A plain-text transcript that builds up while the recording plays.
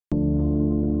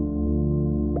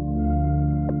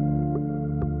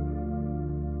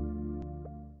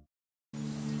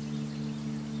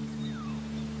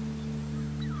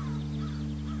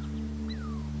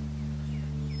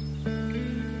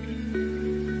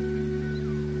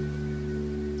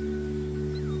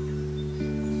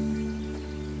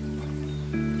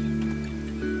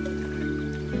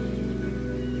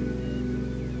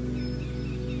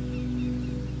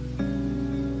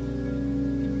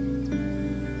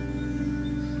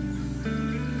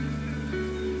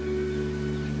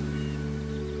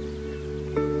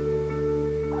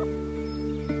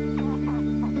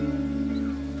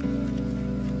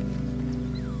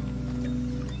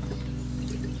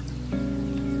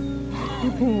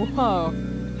Whoa.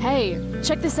 Hey,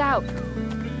 check this out.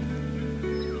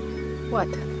 What?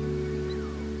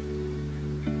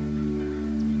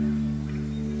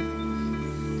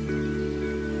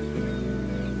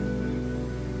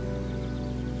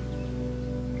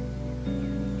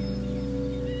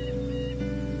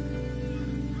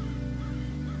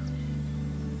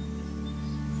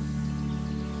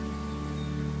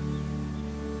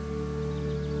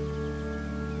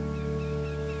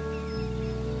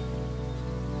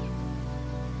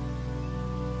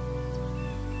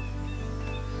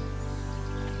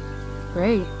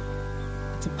 Great.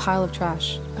 It's a pile of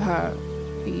trash.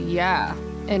 Yeah.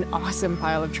 An awesome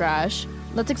pile of trash.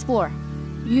 Let's explore.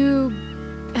 You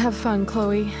have fun,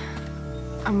 Chloe.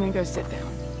 I'm gonna go sit down.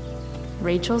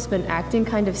 Rachel's been acting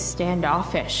kind of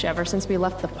standoffish ever since we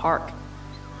left the park.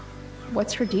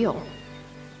 What's her deal?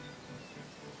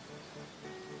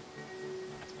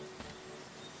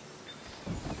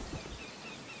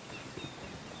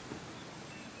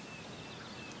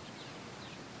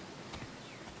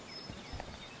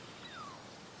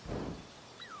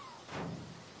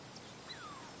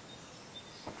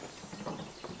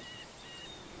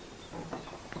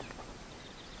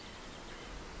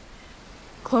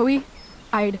 Chloe,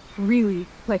 I'd really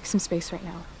like some space right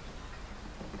now.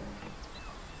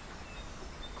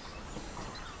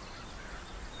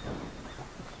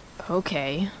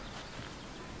 Okay.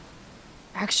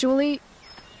 Actually,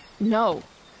 no.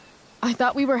 I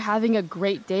thought we were having a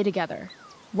great day together.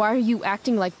 Why are you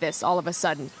acting like this all of a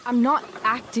sudden? I'm not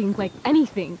acting like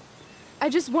anything. I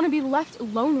just want to be left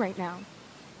alone right now.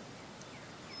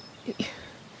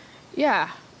 Yeah,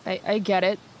 I get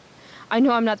it. I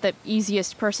know I'm not the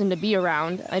easiest person to be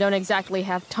around. I don't exactly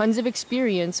have tons of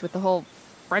experience with the whole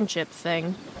friendship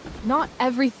thing. Not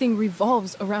everything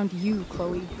revolves around you,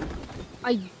 Chloe.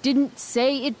 I didn't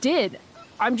say it did.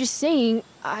 I'm just saying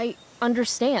I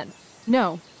understand.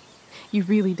 No, you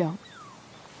really don't.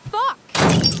 Fuck!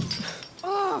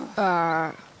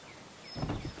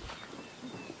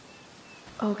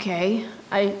 Okay,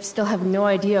 I still have no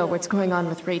idea what's going on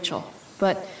with Rachel,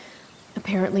 but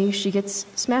apparently she gets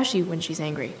smashy when she's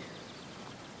angry.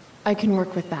 I can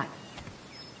work with that.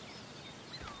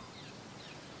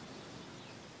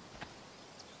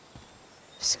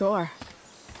 Score.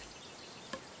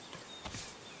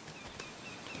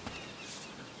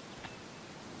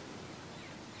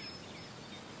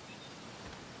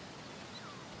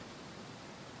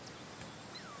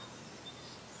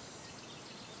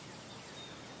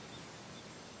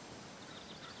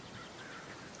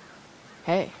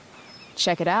 Hey,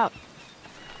 check it out.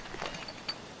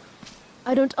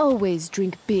 I don't always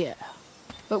drink beer,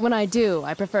 but when I do,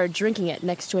 I prefer drinking it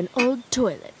next to an old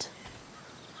toilet.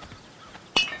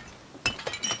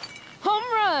 Home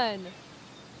run!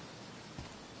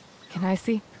 Can I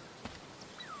see?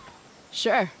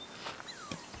 Sure.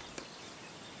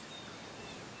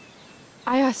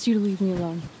 I asked you to leave me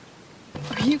alone.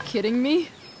 Are you kidding me?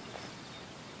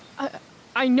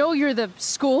 I know you're the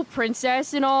school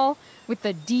princess and all, with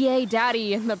the DA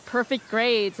daddy and the perfect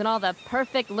grades and all the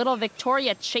perfect little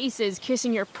Victoria chases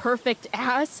kissing your perfect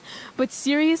ass, but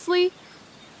seriously?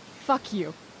 Fuck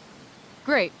you.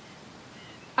 Great.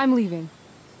 I'm leaving.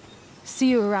 See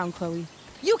you around, Chloe.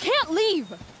 You can't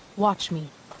leave! Watch me.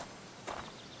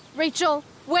 Rachel,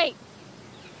 wait!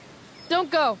 Don't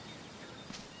go!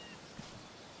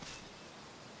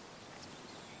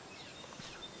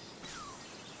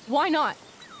 Why not?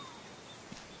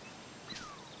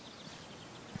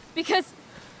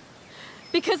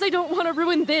 Because I don't want to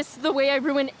ruin this the way I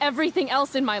ruin everything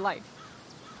else in my life.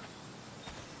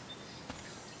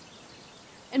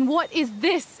 And what is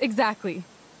this exactly?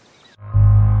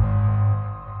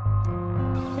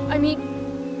 I mean,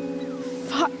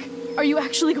 fuck. Are you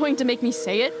actually going to make me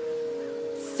say it?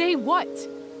 Say what?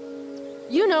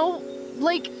 You know,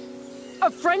 like a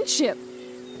friendship.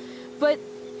 But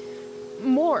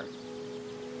more.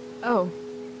 Oh.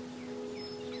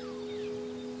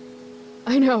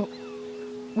 I know.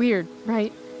 Weird,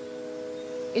 right?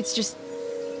 It's just...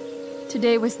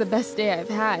 today was the best day I've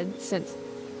had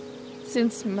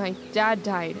since my dad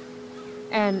died.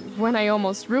 And when I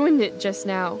almost ruined it just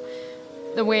now,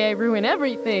 the way I ruin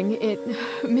everything, it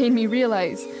made me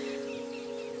realize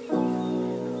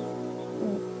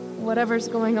whatever's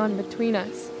going on between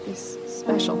us is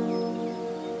special.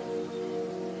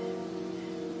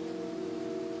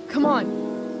 Come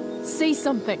on, say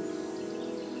something.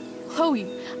 Chloe,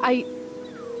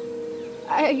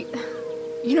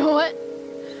 you know what?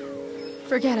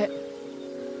 Forget it.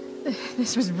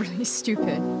 This was really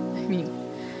stupid. I mean,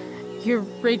 you're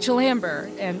Rachel Amber,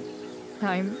 and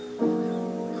I'm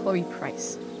Chloe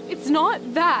Price. It's not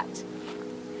that.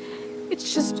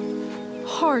 It's just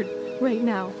hard right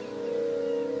now.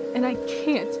 And I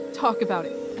can't talk about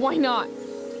it. Why not?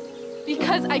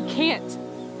 Because I can't.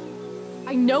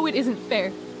 I know it isn't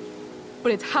fair,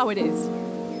 but it's how it is.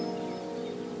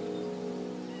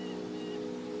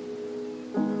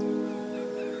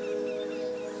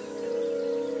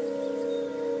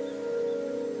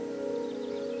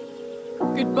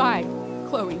 Goodbye,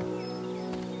 Chloe.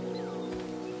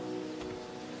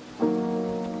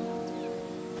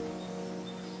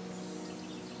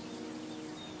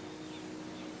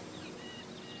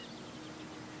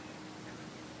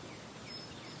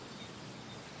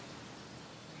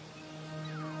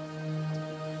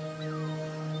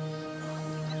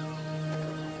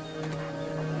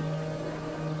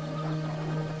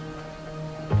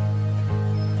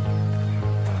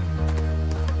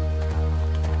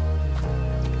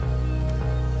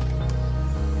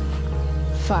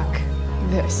 Fuck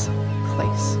this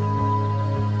place.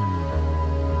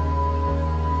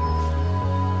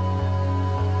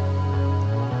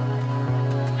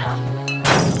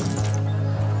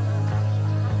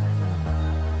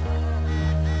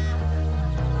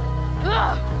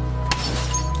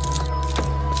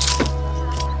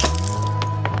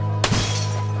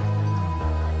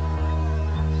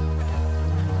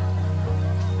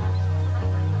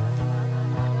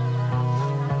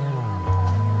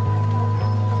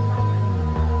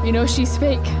 You know she's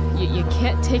fake. You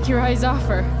can't take your eyes off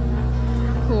her.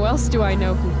 Who else do I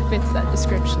know who fits that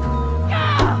description?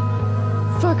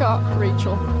 Fuck off,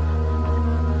 Rachel.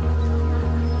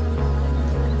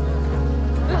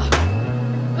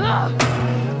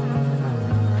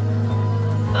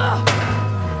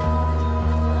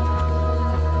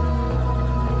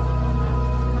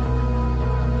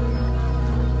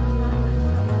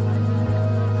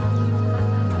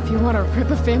 If you want to rip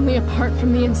a family apart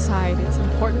from the inside, it's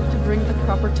important to bring the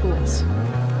proper tools.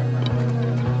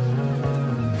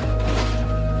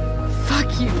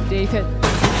 Fuck you, David.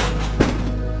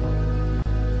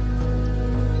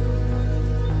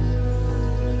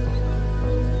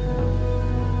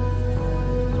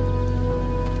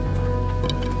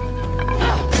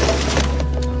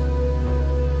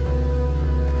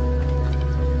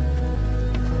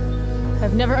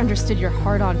 I've never understood your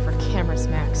hard-on for cameras,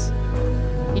 Max.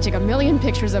 You took a million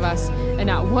pictures of us, and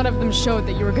not one of them showed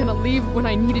that you were gonna leave when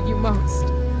I needed you most.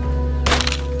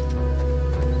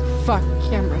 Fuck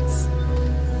cameras.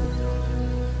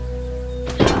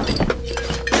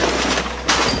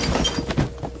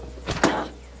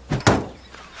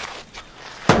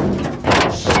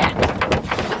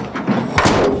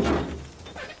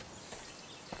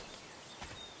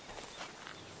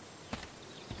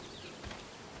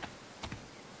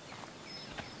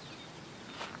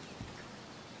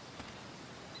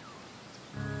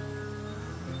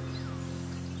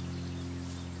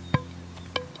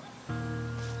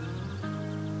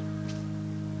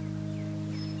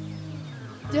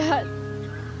 Dad.